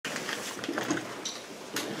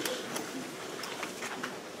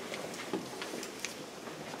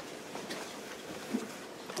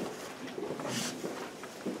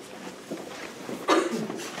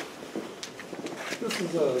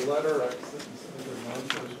is a letter I sent to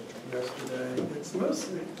Montford yesterday. It's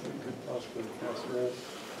mostly, we could possibly pass around.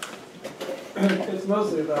 It's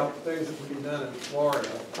mostly about things that can be done in Florida.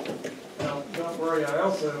 Now, don't worry, I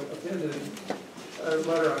also appended a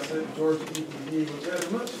letter I sent to Georgia EPD, which had a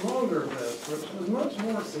much longer list, which was much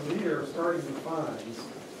more severe, starting with fines.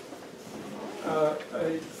 A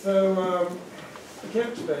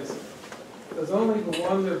catch basin is only the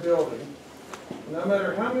one they're building. No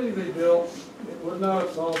matter how many they built, it would not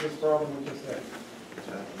have solved this problem we just had.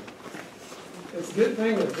 It's a good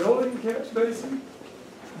thing they're building a catch basin,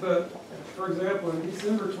 but for example, in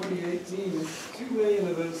December 2018, 2 million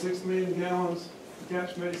of those 6 million gallons, the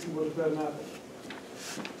catch basin would have done nothing.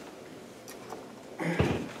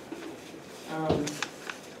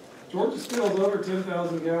 Georgia spills over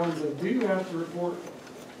 10,000 gallons. They do have to report,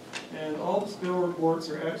 and all the spill reports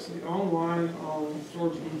are actually online on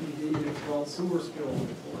Georgia EPD. It's called Sewer Spill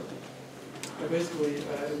Report. Basically,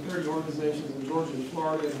 30 organizations in Georgia and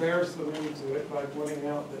Florida embarrass them into it by pointing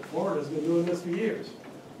out that Florida's been doing this for years.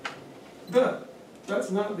 But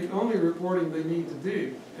that's not the only reporting they need to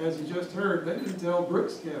do. As you just heard, they didn't tell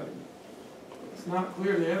Brooks County. It's not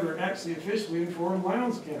clear they ever actually officially informed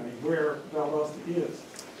Lowndes County, where Valdosta is.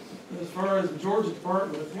 As far as the Georgia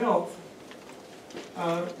Department of Health,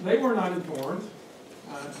 they were not informed.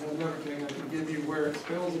 Another thing I can give you where it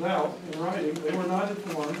spells it out in writing, they were not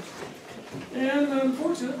informed. And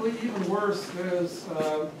unfortunately, even worse, there's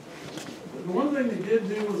the one thing they did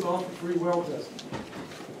do was offer free well testing.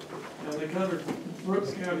 And they covered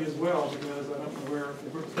Brooks County as well, because I don't know where the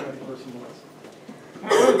Brooks County person was.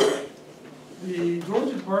 However, the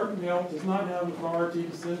Georgia Department of Health does not have authority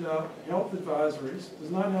to send out health advisories,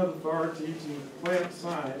 does not have authority to plant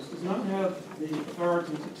signs, does not have the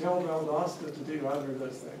authority to tell Valdosta to do either of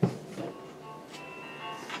those things.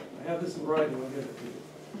 I have this in writing, I'll give it to you.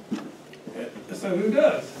 So who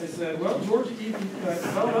does? They said, well, Georgia EPD,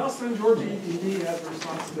 Valdosta and Georgia EPD have the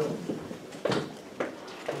responsibility.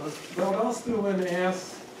 Valdosta, when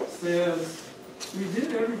asked, says, we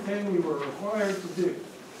did everything we were required to do.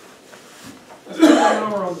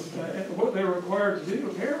 What they were required to do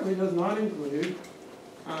apparently does not include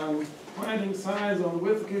planting signs on the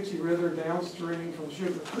Withlacoochee River downstream from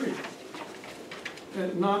Sugar Creek.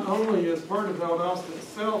 And not only is part of Valdosta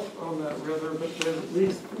itself on that river, but there's at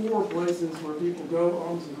least 4 places where people go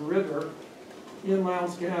onto the river in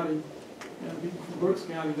Lowndes County, and people from Brooks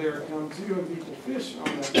County there come to, and people fish on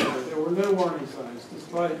that river. There were no warning signs,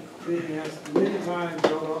 despite being asked many times.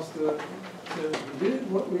 Valdosta said we did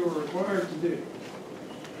what we were required to do.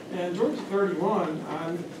 And Georgia 31,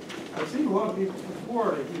 I've seen a lot of people from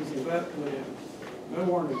Florida using that plan. No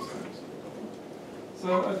warning signs.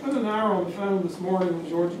 So I spent an hour on the phone this morning with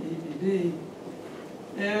Georgia EPD,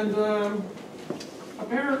 and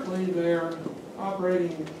apparently they're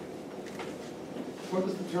operating, what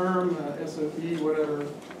is the term, SOP, whatever,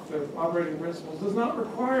 their operating principles, does not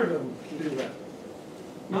require them to do that.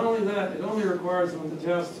 Not only that, it only requires them to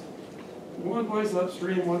test one place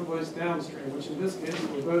upstream, one place downstream, which in this case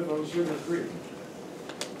were both on Sugar Creek.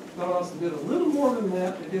 Valdosta did a little more than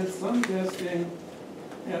that. They did some testing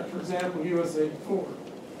at, for example, US 84.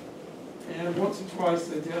 And once or twice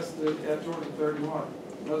they tested at Georgia 31,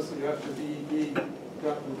 mostly after DEP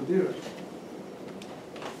got them to do it.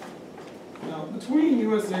 Now, between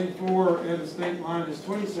US 84 and the state line is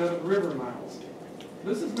 27 river miles.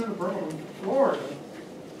 This has been a problem for Florida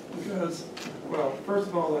because, well, first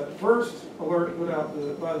of all, that first alert put out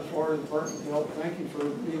by the Florida Department of Health, thank you for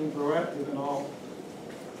being proactive and all,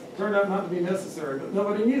 turned out not to be necessary, but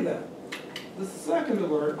nobody knew that. The second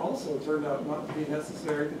alert also turned out not to be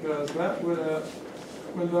necessary because that would have,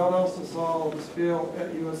 when Valdosta saw the spill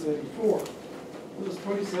at US 84, there was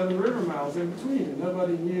 27 river miles in between, and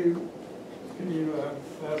nobody knew. Can you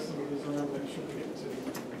pass some of these around, make sure we get to it?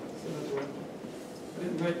 I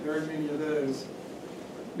didn't make very many of those.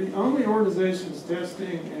 The only organizations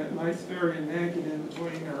testing at Knights Ferry and Nankin in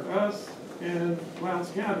between are us and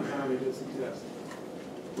Lowndes County finally did some testing,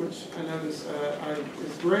 which I noticed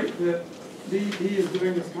it's great that DEP is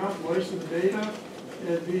doing this compilation of data.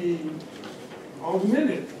 It'd be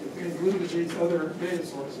augmented if we included these other data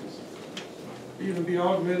sources. It'd even be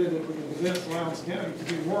augmented if we could convince Lowndes County to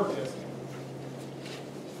do more testing.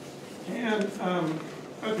 And,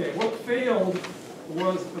 okay, what failed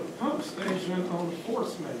was the pump station on the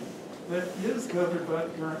force main that is covered by the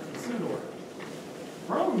current consent order. The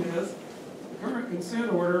problem is, the current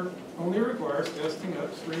consent order only requires testing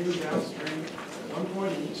upstream and downstream at 1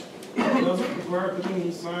 point each. It doesn't require putting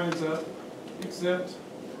these signs up except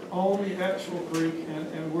on the actual creek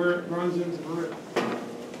and where it runs into the river.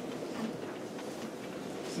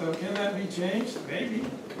 So can that be changed? Maybe.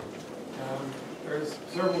 There's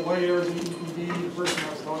several layers in EPD. The person I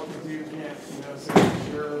was talking to can't, say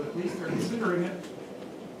for sure. At least they're considering it.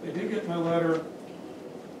 They did get my letter.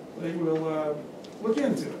 They will look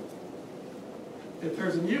into it. If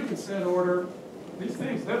there's a new consent order, these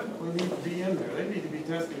things definitely need to be in there. They need to be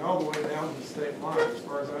testing all the way down to the state line, as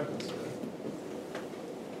far as I'm concerned.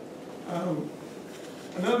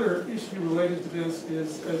 Another issue related to this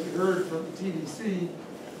is, as you heard from the TDC,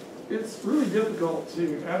 it's really difficult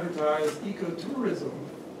to advertise ecotourism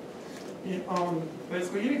on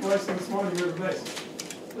basically any place in the Suwannee River Basin.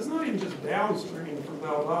 It's not even just downstream from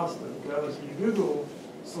Valdosta, because you Google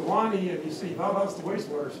Suwannee and you see Valdosta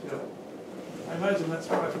wastewater spill. I imagine that's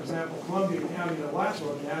why, for example, Columbia County and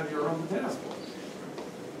Alachua County are on the task force.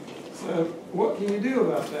 So what can you do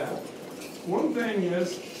about that? One thing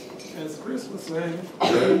is, as Chris was saying,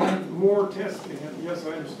 we need more testing. And yes,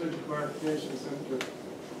 I understood your clarification, Senator.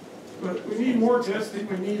 But we need more testing.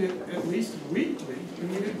 We need it at least weekly. We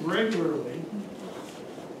need it regularly.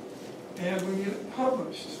 And we need it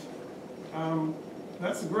published.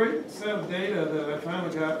 That's a great set of data that I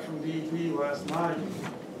finally got from DEP last night.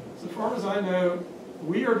 So far as I know,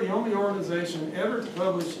 we are the only organization ever to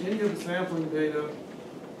publish any of the sampling data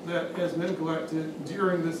that has been collected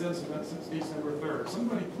during this incident since December 3rd.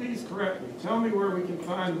 Somebody please correct me. Tell me where we can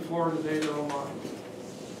find the Florida data online.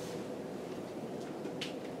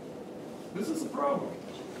 This is a problem.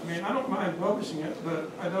 I mean, I don't mind publishing it, but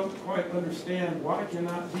I don't quite understand why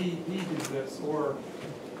cannot DEP do this, or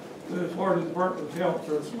the Florida Department of Health,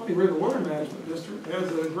 or the Suwannee River Water Management District has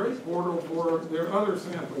a great portal for their other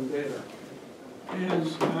sampling data. And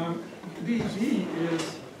DEP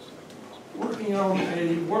is working on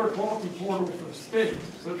a water quality portal for the state.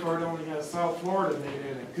 So far it only has South Florida data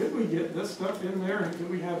in it. Could we get this stuff in there, and could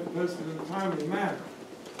we have it posted in a timely manner?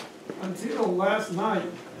 Until last night,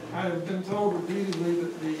 I have been told repeatedly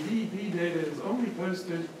that the DEP data is only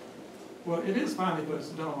posted, well, it is finally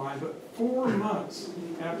posted online, but 4 months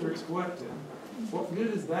after it's collected. What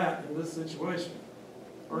good is that in this situation,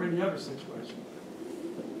 or any other situation?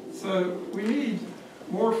 So we need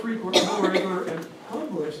more frequent, more regular, and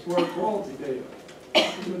published water quality data.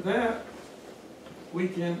 With that, we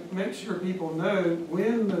can make sure people know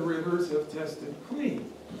when the rivers have tested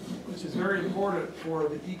clean, which is very important for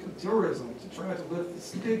the ecotourism, to try to lift the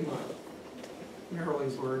stigma,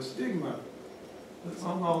 Merrill's word, stigma, that's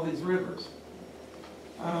on all these rivers.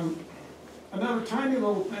 Another tiny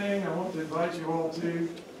little thing I want to invite you all to.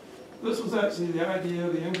 This was actually the idea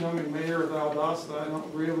of the incoming mayor of Valdosta. I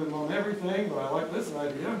don't reel him on everything, but I like this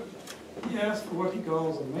idea. He asked for what he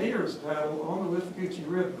calls a mayor's paddle on the Withlacoochee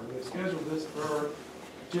River. They scheduled this for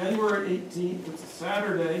January 18th. It's a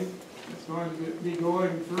Saturday. It's going to be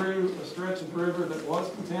going through a stretch of river that was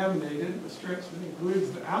contaminated, a stretch that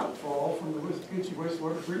includes the outfall from the Withlacoochee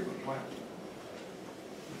wastewater treatment plant.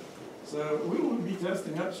 So we will be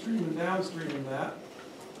testing upstream and downstream in that.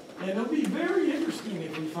 And it'll be very interesting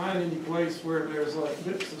if we find any place where there's like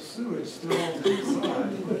bits of sewage still on the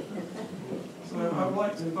inside. So I would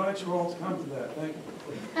like to invite you all to come to that. Thank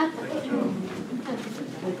you.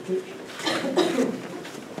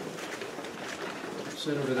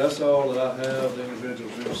 Senator, that's all that I have. The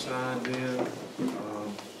individuals who signed in.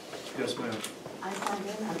 Yes, ma'am. I signed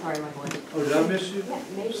in. I'm sorry, my voice. Oh, did I miss you? Yeah,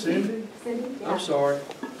 maybe. Cindy? Cindy? Yeah. I'm sorry.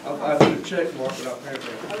 I put a check mark, but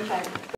apparently. Okay.